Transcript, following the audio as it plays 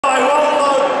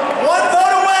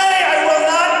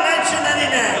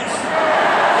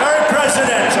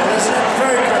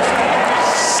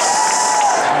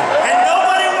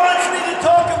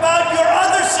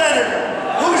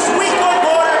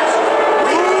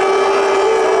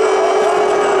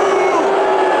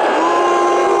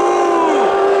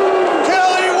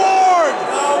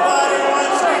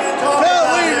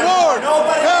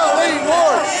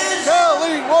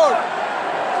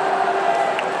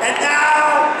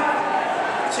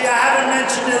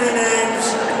mention any names.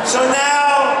 So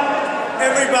now,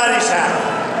 everybody's happy.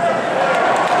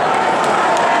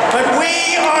 But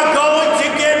we are going to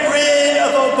get rid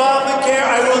of Obamacare.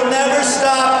 I will never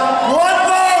stop. One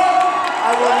vote!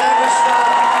 I will never stop.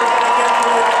 We're going to get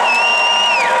rid of it.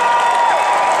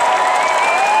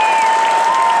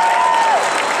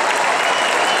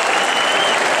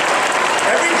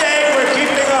 Every day we're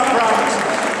keeping our promises.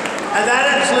 And that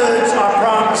includes our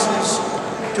promises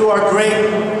to our great,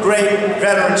 great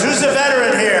veterans. Who's a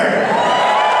veteran here?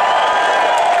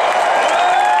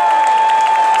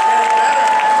 Getting better.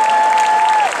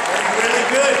 Getting really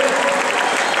good.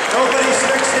 Nobody's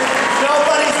fixing it.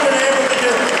 Nobody's been able to do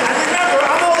it. And remember,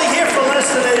 I'm only here for less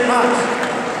than 8 months.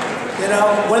 You know,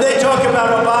 when they talk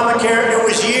about Obamacare, it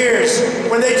was years.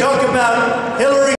 When they talk about